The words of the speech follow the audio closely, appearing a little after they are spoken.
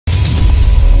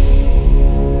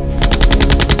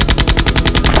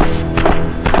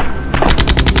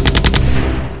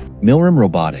Milrem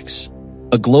Robotics,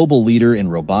 a global leader in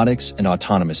robotics and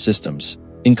autonomous systems,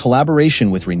 in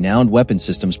collaboration with renowned weapon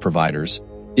systems providers,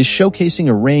 is showcasing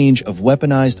a range of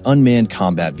weaponized unmanned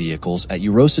combat vehicles at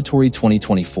Eurosatory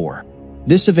 2024.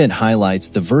 This event highlights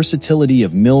the versatility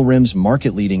of Milrem's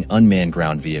market-leading unmanned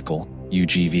ground vehicle,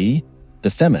 UGV, the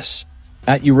THeMIS.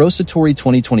 At Eurosatory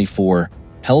 2024,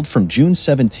 held from June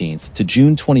 17th to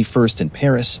June 21st in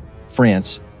Paris,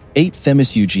 France, 8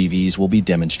 THeMIS UGVs will be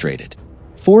demonstrated.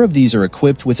 4 of these are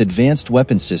equipped with advanced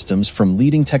weapon systems from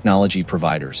leading technology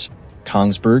providers,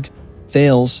 KONGSBERG,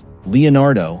 Thales,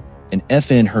 Leonardo, and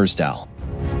FN Herstal.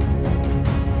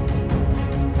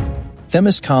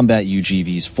 THeMIS combat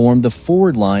UGVs form the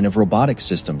forward line of robotic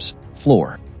systems,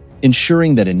 FLOR,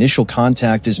 ensuring that initial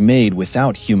contact is made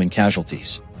without human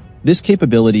casualties. This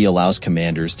capability allows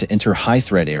commanders to enter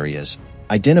high-threat areas,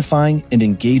 identifying and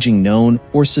engaging known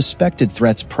or suspected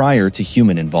threats prior to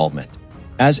human involvement.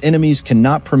 As enemies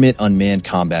cannot permit unmanned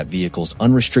combat vehicles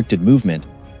unrestricted movement,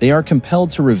 they are compelled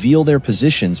to reveal their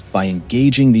positions by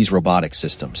engaging these robotic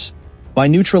systems. By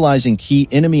neutralizing key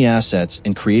enemy assets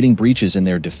and creating breaches in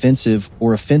their defensive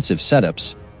or offensive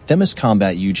setups, THeMIS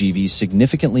combat UGVs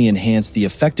significantly enhance the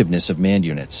effectiveness of manned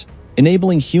units,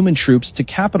 enabling human troops to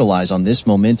capitalize on this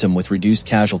momentum with reduced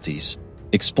casualties,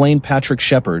 explained Patrick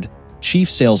Shepard, Chief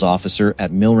Sales Officer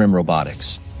at Milrem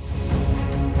Robotics.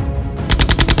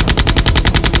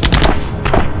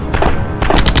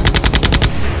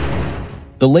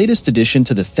 The latest addition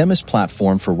to the THeMIS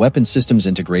platform for weapon systems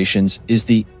integrations is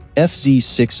the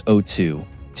FZ602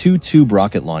 two-tube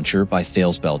rocket launcher by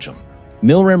Thales Belgium.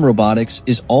 Milrem Robotics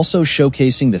is also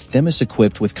showcasing the THeMIS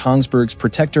equipped with KONGSBERG's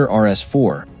Protector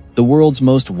RS-4, the world's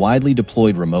most widely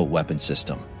deployed remote weapon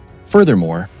system.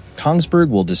 Furthermore, KONGSBERG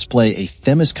will display a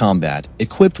THeMIS Combat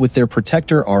equipped with their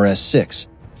Protector RS-6,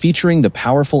 featuring the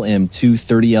powerful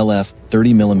M230LF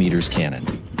 30mm cannon.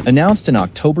 Announced in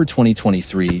October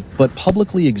 2023 but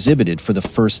publicly exhibited for the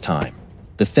first time,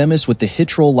 the THeMIS with the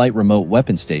Hitrol Light Remote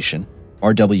Weapon Station,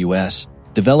 RWS,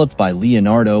 developed by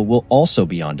Leonardo, will also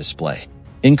be on display.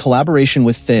 In collaboration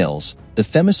with Thales, the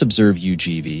THeMIS Observe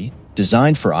UGV,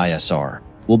 designed for ISR,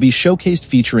 will be showcased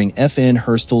featuring FN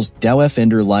Herstal's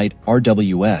Dauerfender Light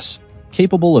RWS,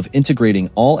 capable of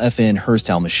integrating all FN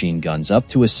Herstal machine guns up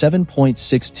to a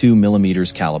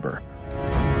 7.62mm caliber.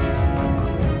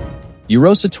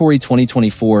 Eurosatory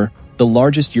 2024, the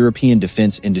largest European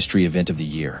defense industry event of the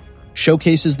year,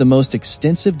 showcases the most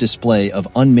extensive display of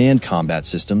unmanned combat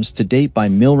systems to date by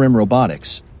Milrem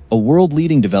Robotics, a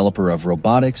world-leading developer of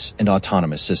robotics and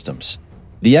autonomous systems.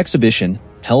 The exhibition,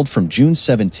 held from June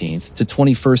 17th to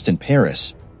 21st in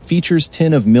Paris, features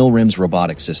 10 of Milrem's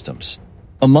robotic systems.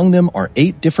 Among them are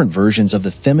 8 different versions of the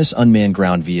THeMIS Unmanned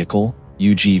Ground Vehicle,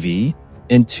 UGV,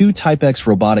 and 2 Type X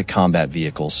Robotic Combat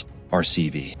Vehicles,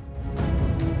 RCV.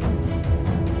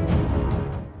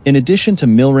 In addition to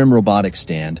Milrem Robotics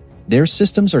stand, their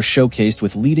systems are showcased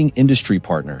with leading industry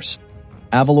partners,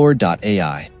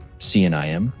 Avalor.ai,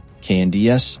 CNIM,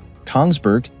 KNDS,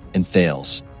 KONGSBERG, and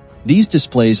Thales. These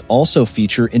displays also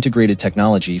feature integrated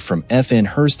technology from FN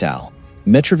Herstal,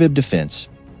 Metrovib Defense,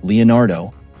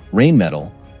 Leonardo,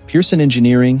 Rheinmetall, Pearson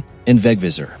Engineering, and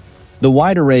Vegvisor. The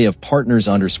wide array of partners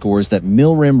underscores that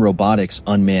Milrem Robotics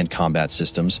unmanned combat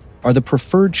systems are the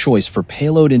preferred choice for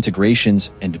payload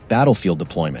integrations and battlefield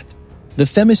deployment. The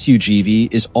THeMIS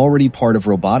UGV is already part of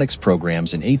robotics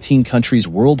programs in 18 countries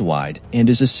worldwide and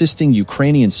is assisting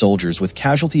Ukrainian soldiers with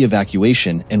casualty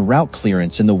evacuation and route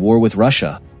clearance in the war with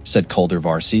Russia, said Kolder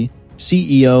Varsi,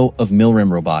 CEO of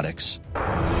Milrem Robotics.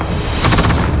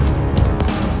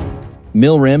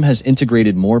 Milrem has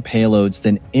integrated more payloads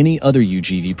than any other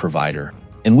UGV provider,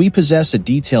 and we possess a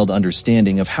detailed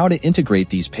understanding of how to integrate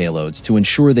these payloads to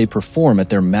ensure they perform at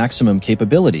their maximum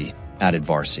capability, added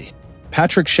Varsi.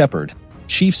 Patrick Shepard,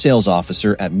 Chief Sales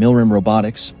Officer at Milrem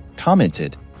Robotics,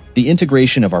 commented, "The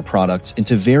integration of our products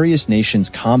into various nations'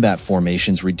 combat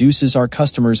formations reduces our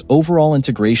customers' overall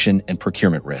integration and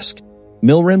procurement risk.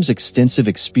 Milrem's extensive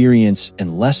experience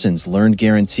and lessons learned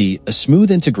guarantee a smooth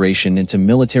integration into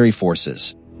military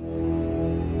forces."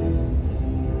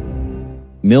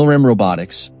 Milrem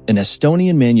Robotics, an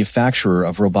Estonian manufacturer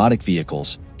of robotic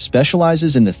vehicles,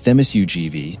 specializes in the THeMIS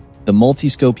UGV, the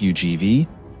Multiscope UGV,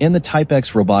 and the Type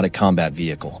X robotic combat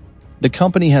vehicle. The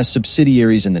company has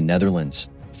subsidiaries in the Netherlands,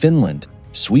 Finland,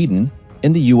 Sweden,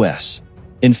 and the US.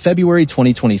 In February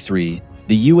 2023,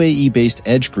 the UAE-based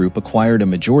Edge Group acquired a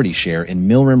majority share in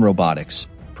Milrem Robotics,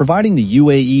 providing the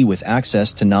UAE with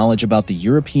access to knowledge about the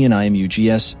European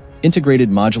IMUGS, Integrated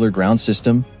Modular Ground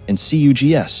System, and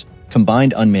CUGS,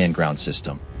 Combined Unmanned Ground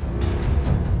System.